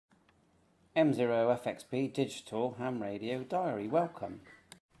M0FXB Digital Ham Radio Diary. Welcome.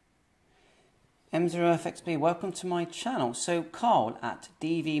 M0FXB, welcome to my channel. So Carl at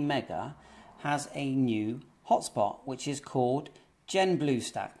DV Mega has a new hotspot which is called GenBlue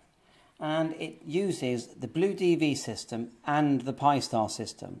stack, and it uses the Blue DV system and the Pi-Star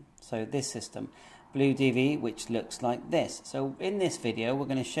system. So this system, Blue DV, which looks like this. So in this video we're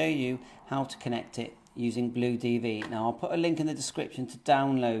going to show you how to connect it using Blue DV. Now I'll put a link in the description to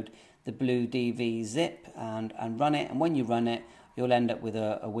download the Blue DV zip and run it, and when you run it you'll end up with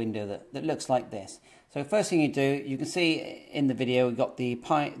a window that looks like this. So first thing you do, you can see in the video we've got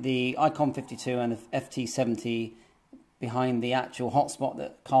the Icon 52 and the FT70 behind the actual hotspot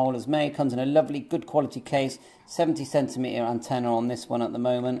that Carl has made. Comes in a lovely good quality case, 70cm antenna on this one at the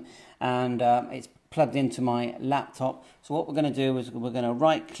moment, and it's plugged into my laptop. So what we're going to do is we're going to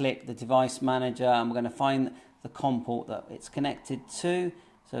right click the device manager and we're going to find the COM port that it's connected to.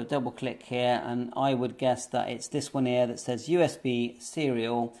 So double click here, and I would guess that it's this one here that says USB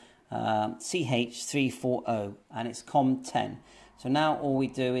serial CH340, and it's COM10. So now all we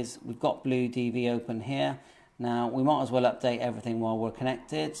do is we've got Blue DV open here. Now we might as well update everything while we're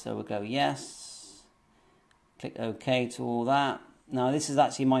connected. So we'll go yes, click OK to all that. Now this is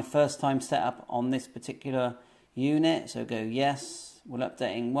actually my first time set up on this particular unit. So go yes, we're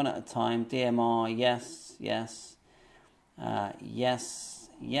updating one at a time. DMR, yes, yes, yes.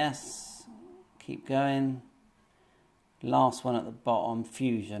 Yes, keep going. Last one at the bottom,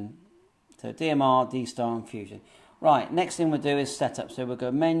 Fusion. So DMR, D-Star and Fusion. Right, next thing we'll do is setup. So we'll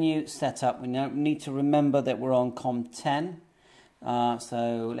go menu, setup. We now need to remember that we're on COM10.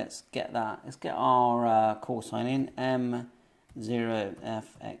 So let's get that. Let's get our call sign in,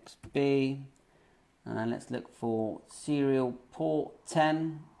 M0FXB. And let's look for serial port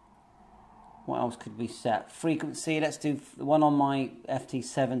 10. What else could we set? Frequency, let's do the one on my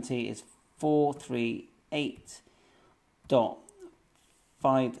FT70 is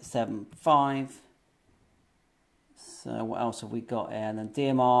 438.575. So what else have we got here? And then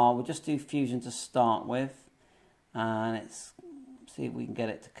DMR, we'll just do Fusion to start with. And let's see if we can get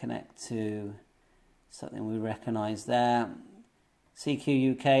it to connect to something we recognise there.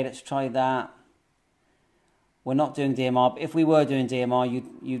 CQ UK, let's try that. We're not doing DMR, but if we were doing DMR,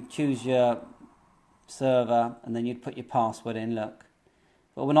 you'd choose your server and then you'd put your password in, look.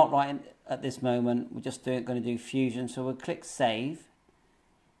 But we're not writing at this moment, we're just going to do Fusion. So we'll click save.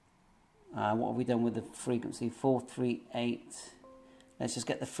 What have we done with the frequency? 438. Let's just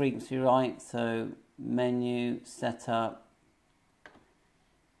get the frequency right. So menu, setup.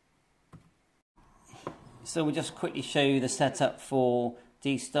 So we'll just quickly show you the setup for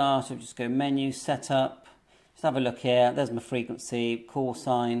D-Star. So we'll just go menu, setup. Just have a look here. There's my frequency, call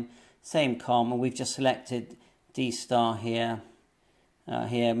sign, same COM, and we've just selected D-Star here,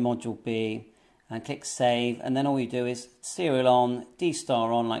 module B, and click save. And then all you do is serial on,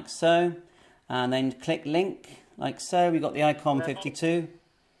 D-Star on like so, and then click link like so. We've got the Icon 52,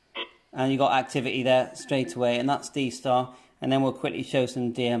 and you've got activity there straight away, and that's D-Star. And then we'll quickly show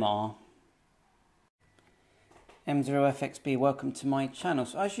some DMR. M0FXB, welcome to my channel.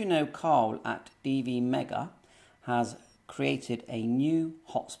 So as you know, Carl at DV Mega has created a new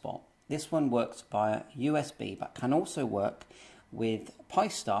hotspot. This one works via USB, but can also work with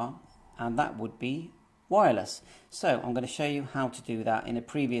Pi-Star, and that would be wireless. So I'm going to show you how to do that. In a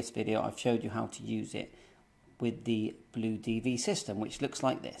previous video I've showed you how to use it with the Blue DV system, which looks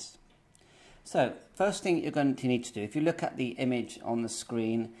like this. So first thing you're going to need to do, if you look at the image on the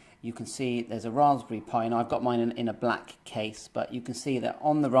screen, you can see there's a Raspberry Pi, and I've got mine in a black case, but you can see that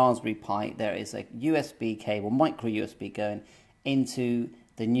on the Raspberry Pi there is a USB cable, micro USB, going into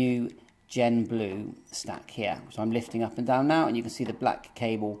the new GenBlue stack here. So I'm lifting up and down now, and you can see the black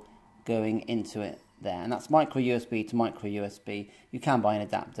cable going into it there, and that's micro USB to micro USB. You can buy an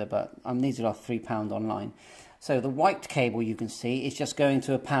adapter, but these are £3 online. So the white cable you can see is just going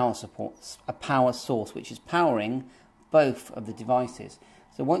to a power source, which is powering both of the devices.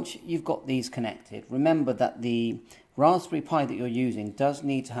 So once you've got these connected, remember that the Raspberry Pi that you're using does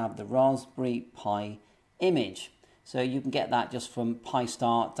need to have the Raspberry Pi image. So you can get that just from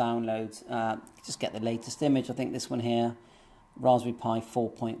Pi-Star downloads. Just get the latest image. I think this one here, Raspberry Pi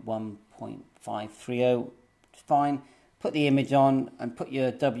 4.1.530, fine. Put the image on and put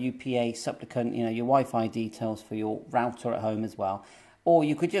your WPA supplicant, your Wi-Fi details for your router at home as well. Or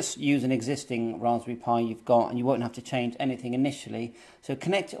you could just use an existing Raspberry Pi you've got, and you won't have to change anything initially. So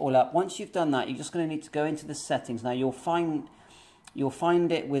connect it all up. Once you've done that, you're just going to need to go into the settings. Now you'll find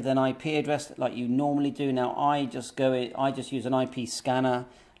it with an IP address like you normally do. Now I just use an IP scanner,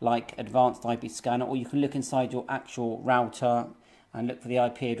 like Advanced IP Scanner, or you can look inside your actual router and look for the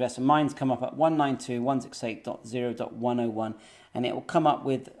IP address, and mine's come up at 192.168.0.101, and it will come up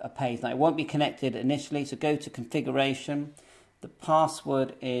with a page. Now it won't be connected initially, so go to configuration. The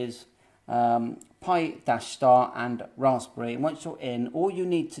password is pi-star and raspberry, and once you're in, all you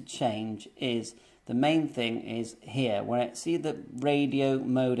need to change is the main thing is here where it, see the radio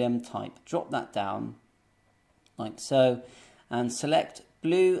modem type, drop that down like so, and select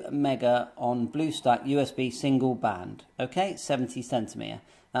Blue Mega on BlueStack USB single band. Okay, 70 centimeter.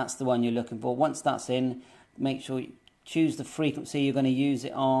 That's the one you're looking for. Once that's in, make sure you choose the frequency you're going to use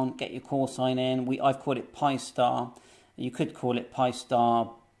it on. Get your call sign in. I've called it Pi-Star. You could call it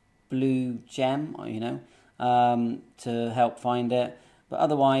Pi-Star Blue Gem, you know, to help find it. But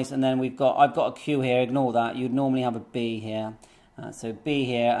otherwise, and then I've got a Q here. Ignore that. You'd normally have a B here. So B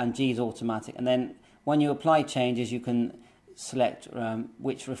here, and G is automatic. And then when you apply changes, you can select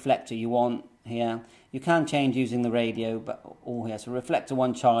which reflector you want here. You can change using the radio, but all here. So reflector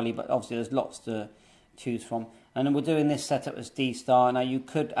 1 Charlie, but obviously there's lots to choose from. And then we're doing this setup as D-Star. Now you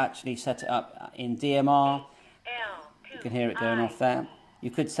could actually set it up in DMR. You can hear it going off there. You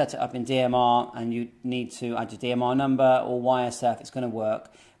could set it up in DMR, and you need to add your DMR number or YSF. It's going to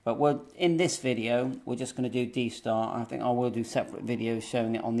work. But in this video, we're just going to do D-Star. I think I will do separate videos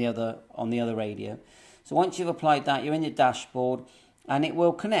showing it on the other radio. So once you've applied that, you're in your dashboard, and it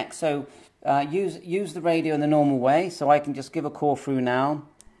will connect. So use the radio in the normal way. So I can just give a call through now.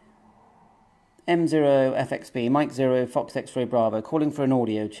 M0 FXB, Mike 0, Fox X-Ray Bravo, calling for an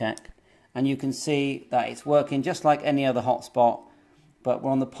audio check. And you can see that it's working just like any other hotspot, but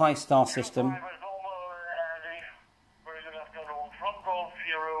we're on the Pi-Star system.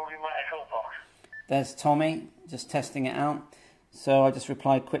 There's Tommy, just testing it out. So I just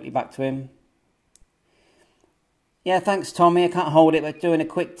replied quickly back to him. Yeah, thanks Tommy, I can't hold it, but doing a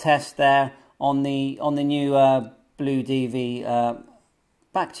quick test there on the new Blue DV.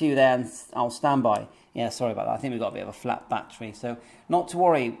 Back to you there, and I'll stand by. Yeah, sorry about that. I think we've got a bit of a flat battery, so not to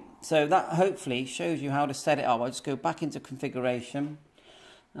worry. So that hopefully shows you how to set it up. I'll just go back into configuration,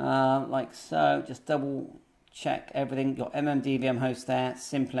 like so. Just double check everything. Got MMDVM host there,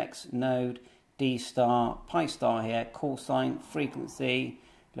 simplex node, D-Star, Pi-Star here, call sign, frequency,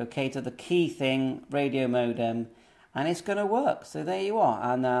 locator, the key thing, radio modem, and it's going to work. So there you are,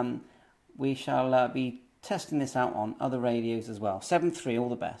 and we shall be testing this out on other radios as well. 7.3, all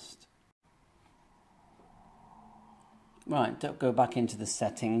the best. Right, don't go back into the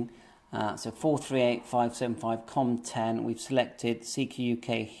setting. So 438.575 COM10. We've selected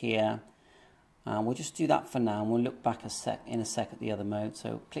CQUK here. We'll just do that for now, and we'll look back in a sec at the other mode.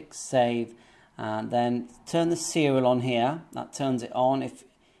 So click save, and then turn the serial on here. That turns it on. If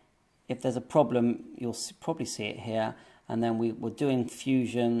there's a problem, you'll probably see it here. And then we're doing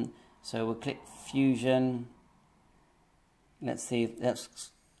fusion. So we'll click fusion. Let's see.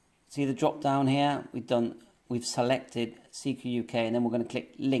 Let's see the drop down here. We've selected CQUK, and then we're going to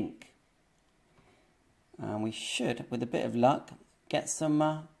click link. And we should, with a bit of luck, get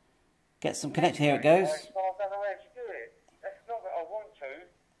some connection. Here it goes.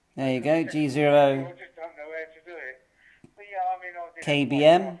 There you go, G0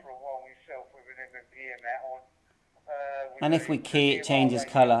 KBM. And if we key, it changes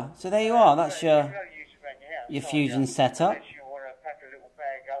colour. So there you are. That's your fusion setup.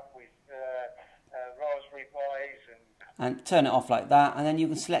 And turn it off like that, and then you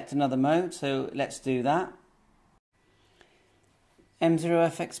can select another mode. So let's do that.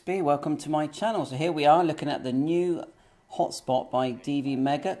 M0FXB, welcome to my channel. So here we are looking at the new hotspot by DV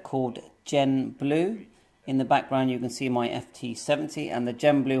Mega called GenBlue. In the background you can see my FT70, and the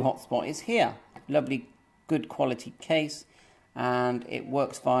GenBlue hotspot is here. Lovely, good quality case, and it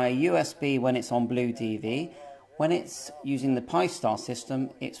works via USB when it's on Blue DV. When it's using the Pi-Star system,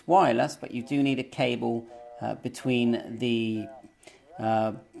 it's wireless, but you do need a cable between the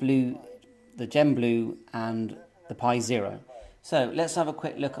GenBlue and the Pi-Zero. So let's have a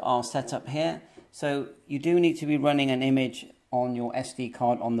quick look at our setup here. So you do need to be running an image on your SD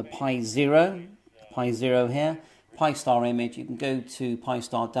card on the Pi-Zero here. Pi-Star image, you can go to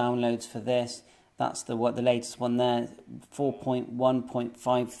Pi-Star downloads for this. That's the latest one there,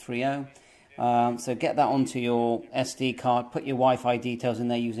 4.1.530. So get that onto your SD card, put your Wi-Fi details in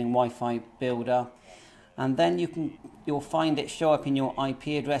there using Wi-Fi Builder. And then you'll find it show up in your IP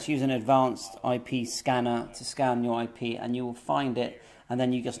address. Use an advanced IP scanner to scan your IP, and you will find it, and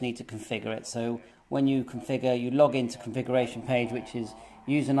then you just need to configure it. So when you configure, you log into configuration page, which is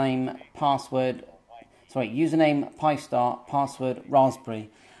username, Pi-Star, password, raspberry.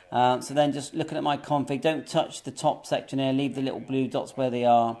 So then just looking at my config, don't touch the top section here, leave the little blue dots where they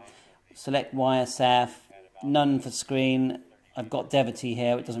are. Select YSF, none for screen, I've got Devotee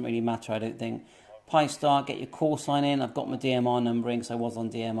here. It doesn't really matter, I don't think. Pi-Star, get your call sign in. I've got my DMR numbering, because I was on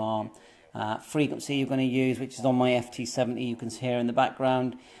DMR. Frequency you're going to use, which is on my FT70, you can hear in the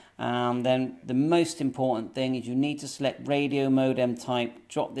background. Then the most important thing is you need to select radio modem type.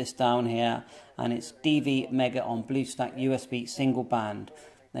 Drop this down here, and it's DV Mega on BlueStack USB single band.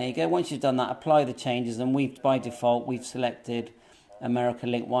 There you go. Once you've done that, apply the changes, and by default we've selected America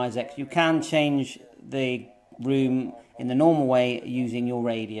Link WiseX. You can change the room in the normal way using your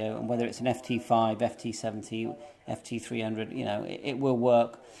radio, and whether it's an FT5, FT70, FT300, you know, it will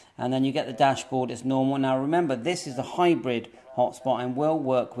work. And then you get the dashboard, it's normal. Now remember, this is a hybrid hotspot and will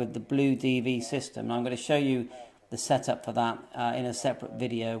work with the Blue DV system. Now I'm going to show you the setup for that in a separate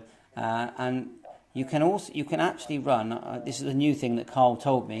video. And you can actually run, this is a new thing that Carl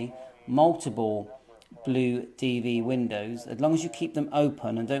told me, multiple Blue DV windows. As long as you keep them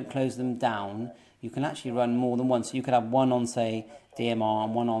open and don't close them down, you can actually run more than one. So you could have one on, say, DMR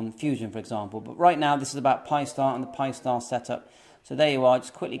and one on Fusion, for example. But right now, this is about Pi-Star and the Pi-Star setup. So there you are.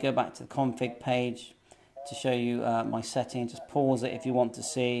 Just quickly go back to the config page to show you my settings. Just pause it if you want to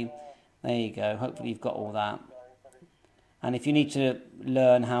see. There you go. Hopefully you've got all that. And if you need to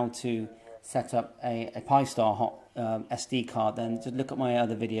learn how to set up a Pi-Star SD card, then just look at my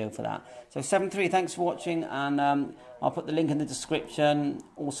other video for that. So 7.3, thanks for watching, and I'll put the link in the description,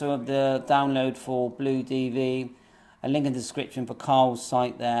 also of the download for Blue DV, a link in the description for Carl's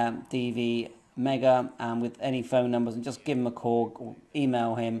site there, DV Mega, and with any phone numbers, and just give him a call or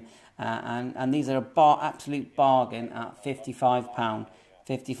email him. And these are a absolute bargain at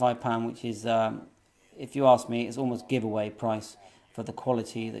 £55, which is, if you ask me, it's almost giveaway price for the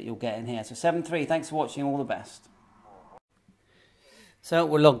quality that you'll get in here. So 7.3, thanks for watching, all the best. So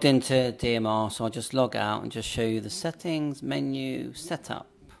we're logged into DMR, so I'll just log out and just show you the settings, menu, setup.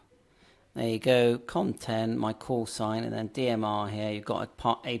 There you go, content, my call sign, and then DMR here. You've got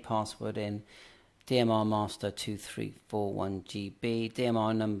a password in, DMR master 2341GB,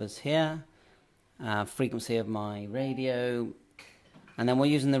 DMR numbers here, frequency of my radio, and then we're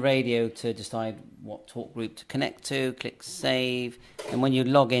using the radio to decide what talk group to connect to. Click save, and when you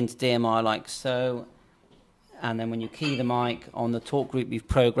log into DMR like so, and then when you key the mic on the talk group you've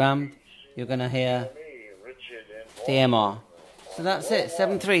programmed, you're going to hear DMR. So that's it,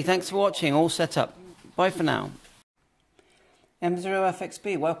 7.3. Thanks for watching, all set up. Bye for now.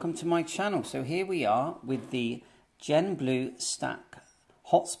 M0FXB, welcome to my channel. So here we are with the GenBlue stack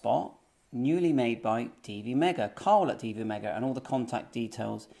hotspot, newly made by DV Mega, Carl at DV Mega, and all the contact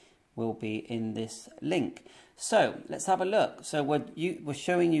details will be in this link. So let's have a look. So we're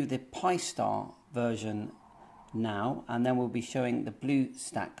showing you the Pi-Star version now, and then we'll be showing the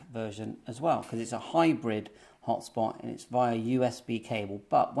BlueStack version as well, because it's a hybrid hotspot and it's via USB cable,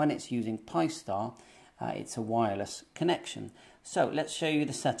 but when it's using Pi-Star, it's a wireless connection. So let's show you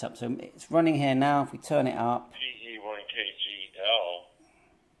the setup. So it's running here now. If we turn it up, PE1KGL,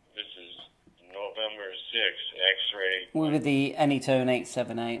 this is November 6, X-ray. with the Anytone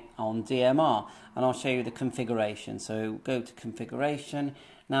 878 on DMR, and I'll show you the configuration. So go to configuration.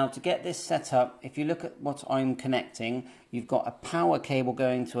 Now to get this set up, if you look at what I'm connecting, you've got a power cable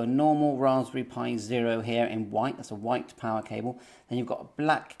going to a normal Raspberry Pi Zero here in white. That's a white power cable. Then you've got a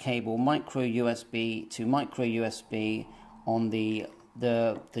black cable, micro USB to micro USB on the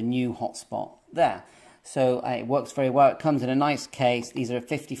new hotspot there. So it works very well. It comes in a nice case. These are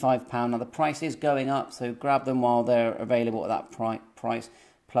 £55. Now the price is going up, so grab them while they're available at that price,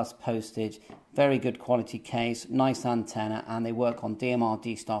 plus postage. Very good quality case, nice antenna, and they work on DMR,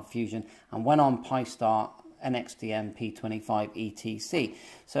 D-Star Fusion, and when on Pi-Star, NXDM P25 ETC.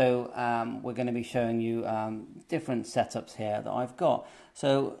 So we're going to be showing you different setups here that I've got.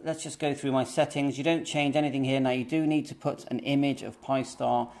 So let's just go through my settings. You don't change anything here. Now you do need to put an image of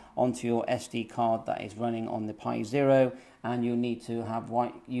Pi-Star onto your SD card that is running on the Pi Zero, and you'll need to have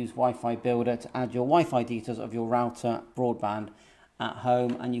use Wi-Fi Builder to add your Wi-Fi details of your router broadband at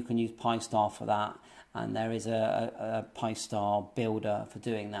home, and you can use Pi-Star for that, and there is a Pi-Star builder for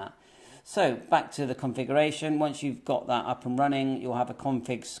doing that. So back to the configuration. Once you've got that up and running, you'll have a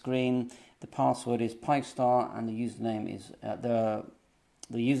config screen. The password is Pi-Star, and the username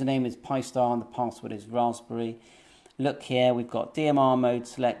is Pi-Star, and the password is Raspberry. Look here, we've got DMR mode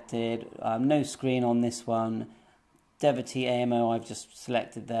selected, no screen on this one. Devotee AMO I've just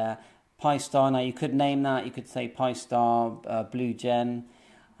selected there. Pi-Star, now you could name that, you could say Pi-Star Blue Gen.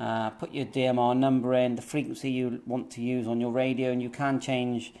 Put your DMR number in, the frequency you want to use on your radio, and you can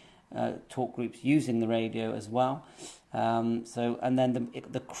change talk groups using the radio as well. And then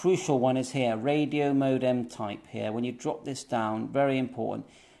the crucial one is here, radio modem type here. When you drop this down, very important,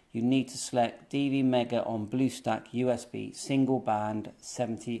 you need to select DV Mega on BlueStack USB single band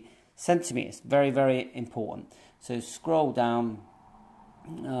 70 centimeters. Very, very important. So scroll down.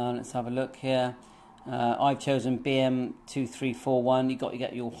 Let's have a look here. I've chosen BM2341. You've got to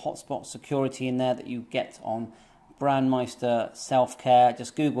get your hotspot security in there that you get on Brandmeister Self-Care.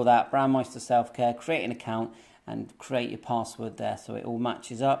 Just Google that, Brandmeister Self-Care, create an account and create your password there so it all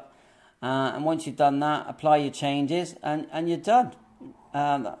matches up. And once you've done that, apply your changes and you're done.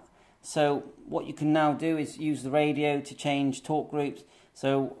 So what you can now do is use the radio to change talk groups.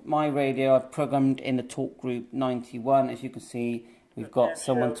 So my radio, I've programmed in the talk group 91. As you can see, we've got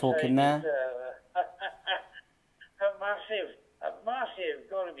someone talking there. A massive,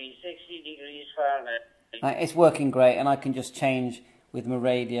 got to be 60 degrees Fahrenheit. It's working great, and I can just change with my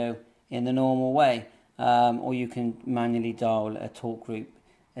radio in the normal way. Or you can manually dial a talk group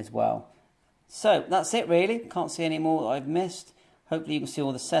as well. So that's it really. Can't see any more that I've missed. Hopefully you can see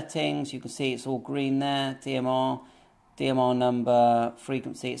all the settings. You can see it's all green there. DMR number,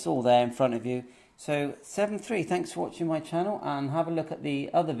 frequency, it's all there in front of you. So 7.3, thanks for watching my channel, and have a look at the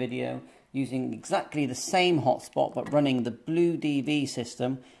other video using exactly the same hotspot but running the Blue DV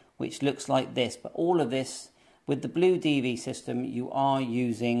system, which looks like this. But all of this, with the Blue DV system, you are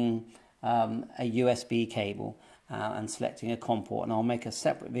using a USB cable and selecting a COM port, and I'll make a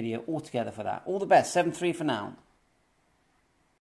separate video altogether for that. All the best, 7.3 for now.